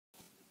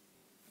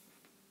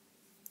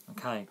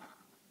Okay,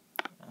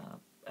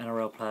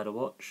 NRL player to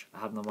watch.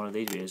 I haven't done one of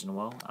these videos in a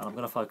while, and I'm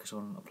going to focus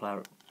on a player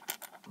at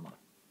my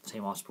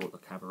team I support, the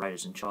Canberra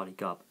Raiders, and Charlie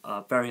Gubb.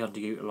 Very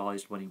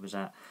underutilised when he was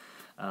at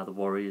the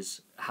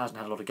Warriors. Hasn't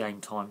had a lot of game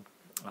time.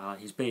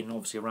 He's been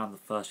obviously around the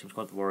first team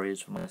squad of the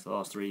Warriors for most of the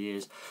last 3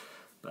 years,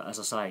 but as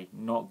I say,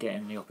 not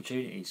getting the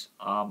opportunities.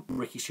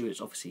 Ricky Stuart's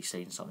obviously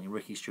seen something.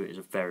 Ricky Stuart is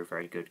a very,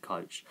 very good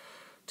coach.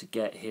 To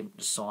get him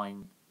to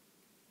sign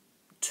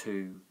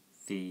to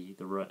the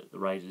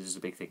Raiders is a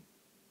big thing,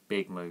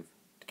 big move.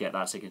 To get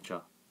that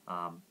signature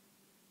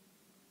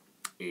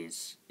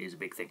is a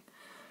big thing.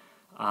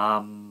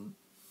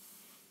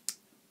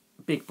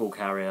 Big ball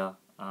carrier,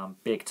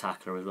 big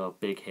tackler as well,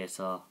 big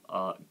hitter,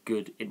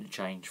 good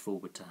interchange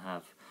forward to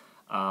have.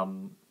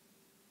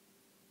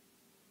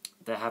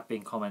 There have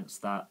been comments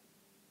that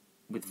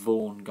with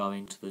Vaughan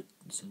going to the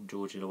St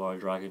George Illawarra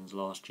Dragons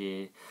last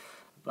year,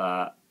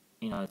 that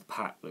the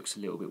pack looks a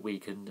little bit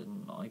weakened,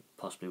 and I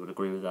possibly would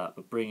agree with that.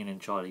 But bringing in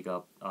Charlie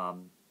Gubb, a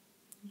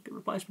good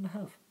replacement to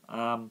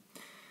have.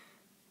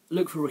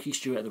 Look for Ricky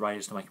Stuart at the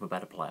Raiders to make him a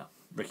better player.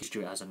 Ricky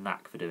Stuart has a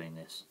knack for doing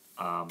this.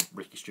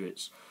 Ricky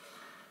Stuart's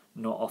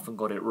not often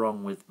got it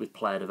wrong with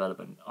player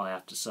development, I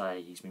have to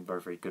say. He's been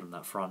very, very good on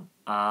that front.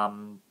 A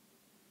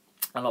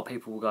lot of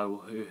people will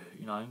go,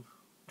 well,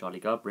 Charlie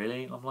Gubb,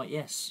 really? And I'm like,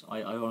 yes,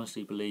 I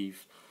honestly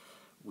believe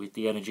with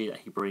the energy that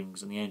he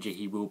brings and the energy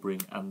he will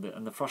bring and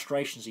the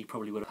frustrations he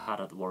probably would have had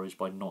at the Warriors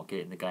by not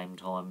getting the game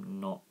time,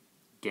 not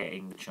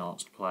getting the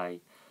chance to play,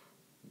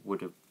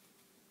 would have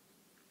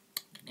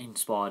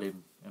inspired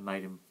him and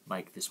made him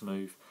make this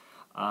move.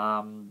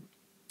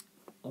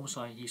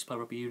 Also, he used to play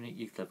rugby union at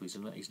youth level.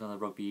 He's another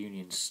rugby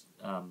union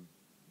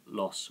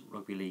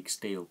rugby league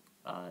steal,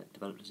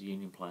 developed as a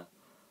union player.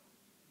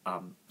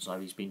 So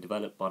he's been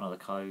developed by another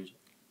code,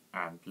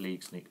 and the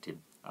league's nicked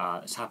him.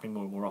 It's happening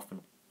more and more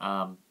often.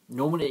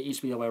 Normally it used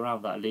to be the other way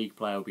around, that a league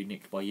player would be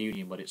nicked by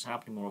union, but it's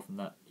happening more often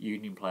that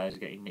union players are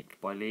getting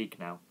nicked by league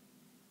now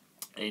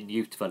in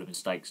youth development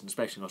stakes, and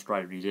especially in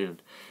Australia and New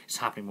Zealand. It's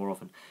happening more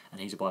often,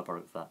 and he's a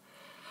byproduct of that.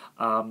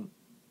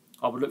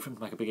 I would look for him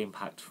to make a big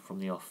impact from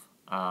the off.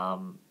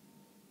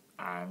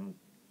 And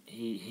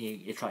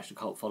he attracts a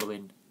cult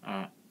following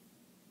at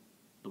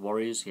the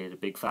Warriors. He had a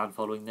big fan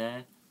following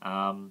there.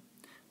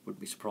 Wouldn't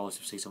be surprised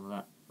to see some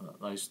of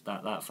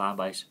that fan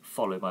base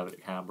follow him over to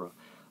Canberra.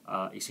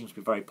 He seems to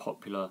be very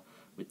popular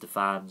with the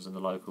fans and the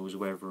locals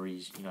wherever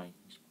he's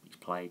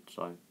played.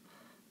 So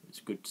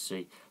it's good to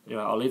see.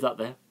 Anyway, I'll leave that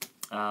there.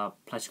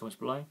 Place your comments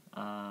below.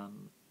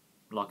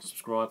 Like and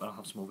subscribe, and I'll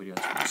have some more videos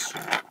for you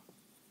soon.